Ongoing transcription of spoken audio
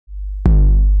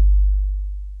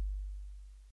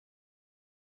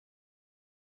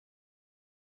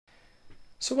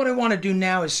So what I want to do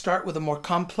now is start with a more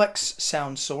complex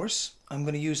sound source. I'm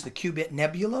going to use the qubit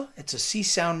nebula. It's a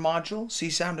C-sound module.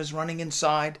 C-sound is running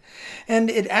inside. And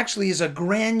it actually is a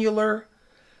granular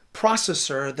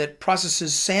processor that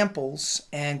processes samples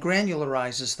and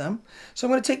granularizes them. So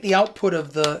I'm going to take the output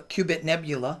of the qubit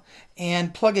nebula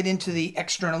and plug it into the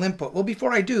external input. Well,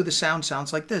 before I do, the sound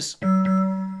sounds like this.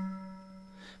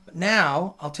 But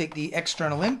now I'll take the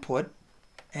external input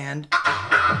and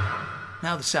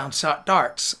now the sound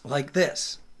darts like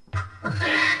this.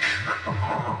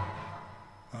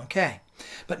 Okay,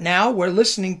 but now we're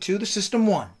listening to the System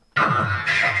 1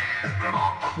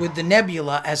 with the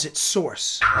nebula as its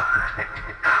source.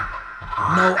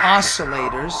 No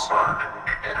oscillators.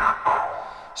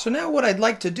 So now what I'd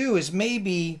like to do is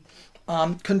maybe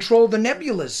control the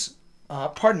nebula's,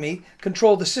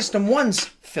 control the System 1's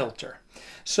filter.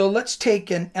 So let's take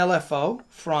an LFO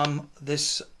from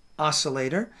this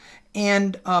oscillator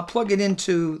and plug it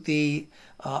into the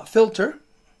filter.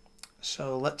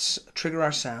 So let's trigger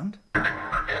our sound.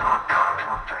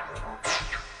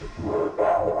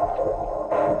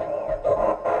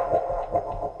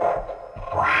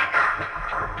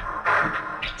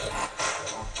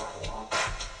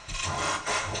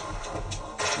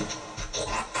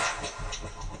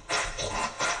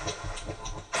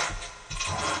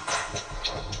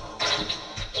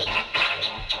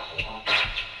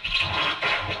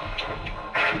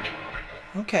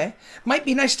 Okay, might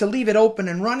be nice to leave it open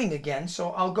and running again, so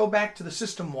I'll go back to the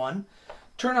System 1,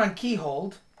 turn on key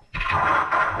hold,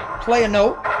 play a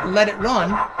note, let it run,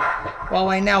 while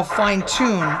I now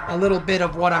fine-tune a little bit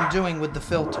of what I'm doing with the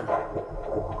filter.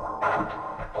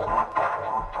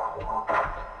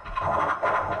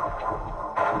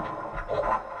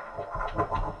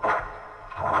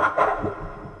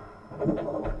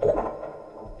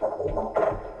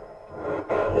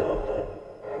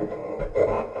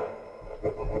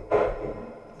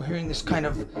 We're hearing this kind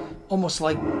of almost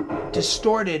like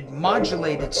distorted,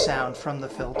 modulated sound from the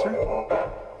filter.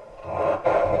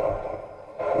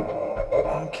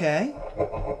 Okay.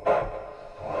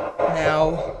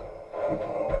 Now,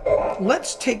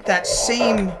 let's take that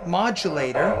same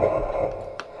modulator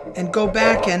and go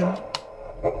back and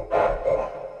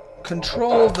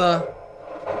control the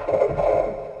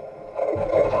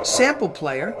sample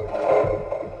player.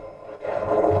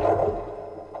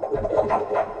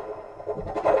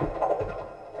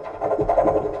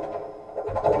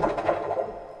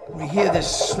 We hear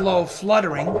this slow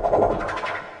fluttering.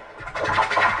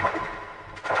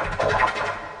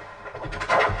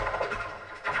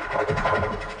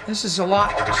 This is a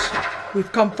lot.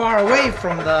 We've come far away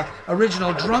from the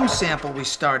original drum sample we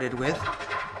started with.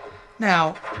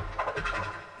 Now,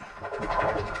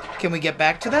 can we get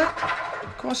back to that?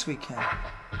 Of course we can.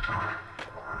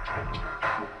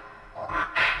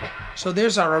 So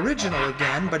there's our original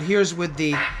again, but here's with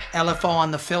the LFO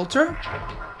on the filter.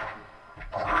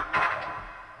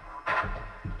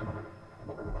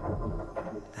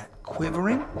 That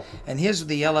quivering. And here's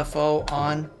the LFO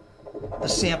on the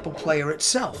sample player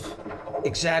itself,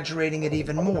 exaggerating it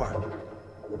even more.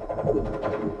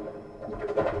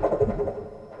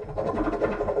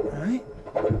 All right.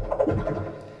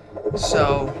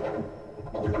 So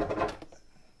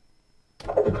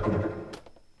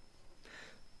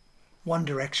one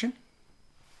direction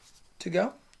to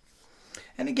go.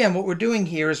 And again, what we're doing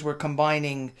here is we're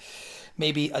combining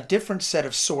maybe a different set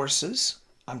of sources.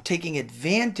 I'm taking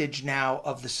advantage now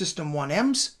of the System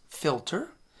 1m's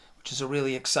filter, which is a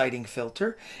really exciting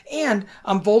filter, and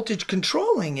I'm voltage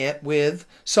controlling it with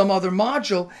some other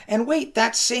module. And wait,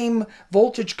 that same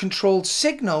voltage controlled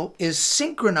signal is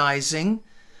synchronizing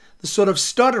the sort of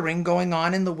stuttering going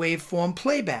on in the waveform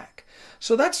playback.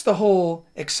 So that's the whole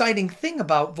exciting thing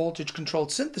about voltage controlled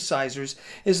synthesizers,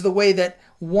 is the way that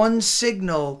one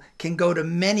signal can go to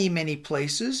many, many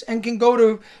places and can go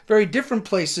to very different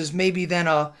places maybe than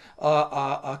a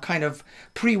kind of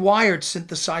pre-wired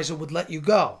synthesizer would let you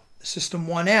go. The System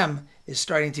 1m is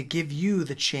starting to give you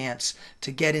the chance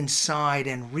to get inside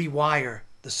and rewire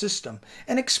the system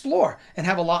and explore and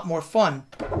have a lot more fun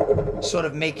sort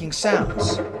of making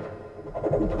sounds.